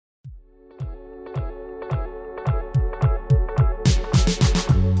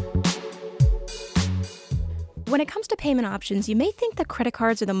When it comes to payment options, you may think that credit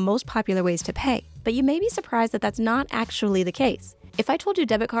cards are the most popular ways to pay, but you may be surprised that that's not actually the case. If I told you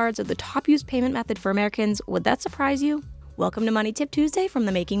debit cards are the top used payment method for Americans, would that surprise you? Welcome to Money Tip Tuesday from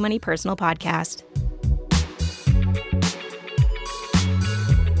the Making Money Personal podcast.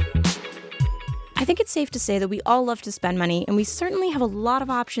 I think it's safe to say that we all love to spend money, and we certainly have a lot of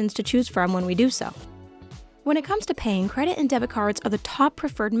options to choose from when we do so. When it comes to paying, credit and debit cards are the top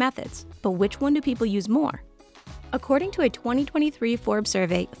preferred methods, but which one do people use more? According to a 2023 Forbes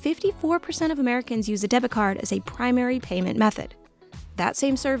survey, 54% of Americans use a debit card as a primary payment method. That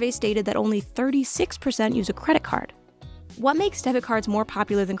same survey stated that only 36% use a credit card. What makes debit cards more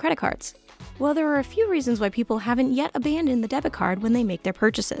popular than credit cards? Well, there are a few reasons why people haven't yet abandoned the debit card when they make their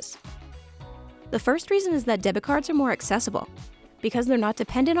purchases. The first reason is that debit cards are more accessible. Because they're not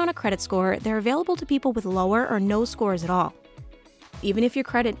dependent on a credit score, they're available to people with lower or no scores at all. Even if your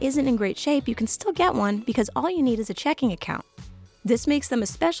credit isn't in great shape, you can still get one because all you need is a checking account. This makes them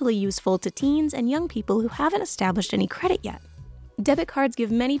especially useful to teens and young people who haven't established any credit yet. Debit cards give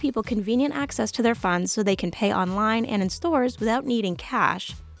many people convenient access to their funds so they can pay online and in stores without needing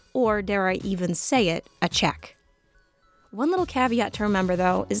cash, or dare I even say it, a check. One little caveat to remember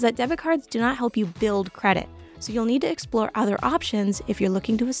though is that debit cards do not help you build credit, so you'll need to explore other options if you're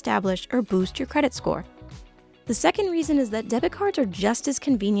looking to establish or boost your credit score. The second reason is that debit cards are just as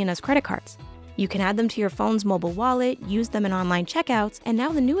convenient as credit cards. You can add them to your phone's mobile wallet, use them in online checkouts, and now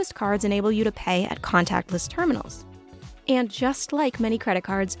the newest cards enable you to pay at contactless terminals. And just like many credit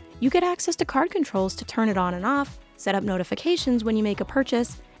cards, you get access to card controls to turn it on and off, set up notifications when you make a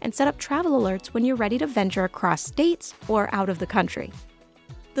purchase, and set up travel alerts when you're ready to venture across states or out of the country.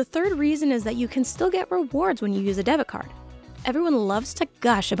 The third reason is that you can still get rewards when you use a debit card. Everyone loves to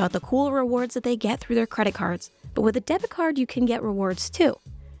gush about the cool rewards that they get through their credit cards, but with a debit card you can get rewards too.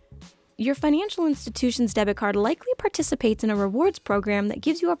 Your financial institution's debit card likely participates in a rewards program that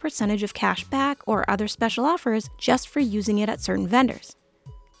gives you a percentage of cash back or other special offers just for using it at certain vendors.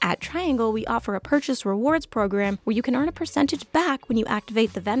 At Triangle, we offer a purchase rewards program where you can earn a percentage back when you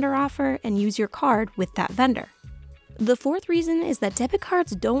activate the vendor offer and use your card with that vendor. The fourth reason is that debit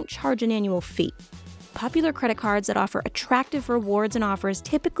cards don't charge an annual fee. Popular credit cards that offer attractive rewards and offers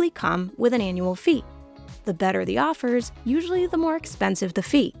typically come with an annual fee. The better the offers, usually the more expensive the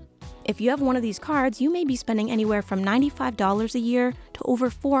fee. If you have one of these cards, you may be spending anywhere from $95 a year to over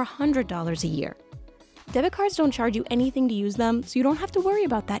 $400 a year. Debit cards don't charge you anything to use them, so you don't have to worry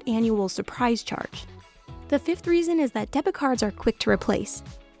about that annual surprise charge. The fifth reason is that debit cards are quick to replace.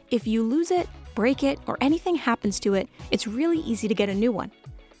 If you lose it, break it, or anything happens to it, it's really easy to get a new one.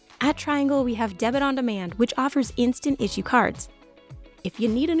 At Triangle, we have Debit on Demand, which offers instant issue cards. If you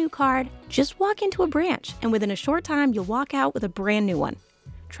need a new card, just walk into a branch, and within a short time, you'll walk out with a brand new one.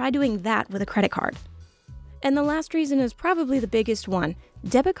 Try doing that with a credit card. And the last reason is probably the biggest one.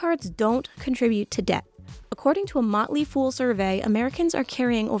 Debit cards don't contribute to debt. According to a Motley Fool survey, Americans are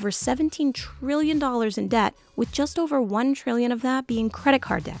carrying over $17 trillion in debt, with just over $1 trillion of that being credit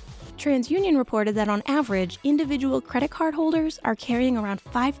card debt. TransUnion reported that on average, individual credit card holders are carrying around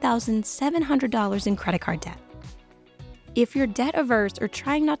 $5,700 in credit card debt. If you're debt averse or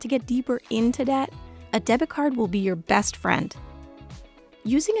trying not to get deeper into debt, a debit card will be your best friend.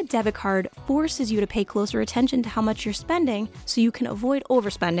 Using a debit card forces you to pay closer attention to how much you're spending so you can avoid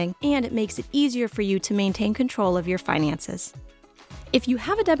overspending, and it makes it easier for you to maintain control of your finances. If you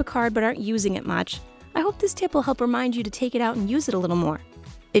have a debit card but aren't using it much, I hope this tip will help remind you to take it out and use it a little more.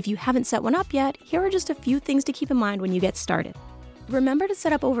 If you haven't set one up yet, here are just a few things to keep in mind when you get started. Remember to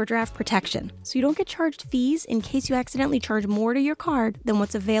set up overdraft protection so you don't get charged fees in case you accidentally charge more to your card than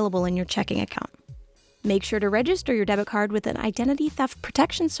what's available in your checking account. Make sure to register your debit card with an identity theft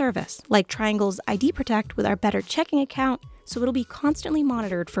protection service like Triangle's ID Protect with our Better checking account, so it'll be constantly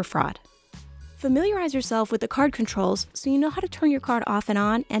monitored for fraud. Familiarize yourself with the card controls so you know how to turn your card off and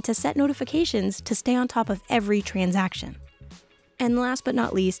on and to set notifications to stay on top of every transaction. And last but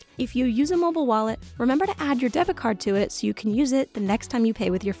not least, if you use a mobile wallet, remember to add your debit card to it so you can use it the next time you pay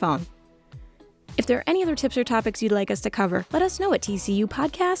with your phone. If there are any other tips or topics you'd like us to cover, let us know at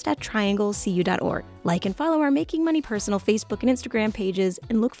tcupodcast@trianglecu.org. Like and follow our Making Money Personal Facebook and Instagram pages,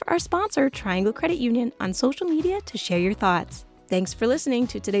 and look for our sponsor, Triangle Credit Union, on social media to share your thoughts. Thanks for listening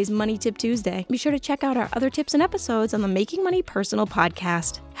to today's Money Tip Tuesday. Be sure to check out our other tips and episodes on the Making Money Personal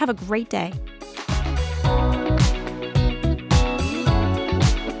podcast. Have a great day.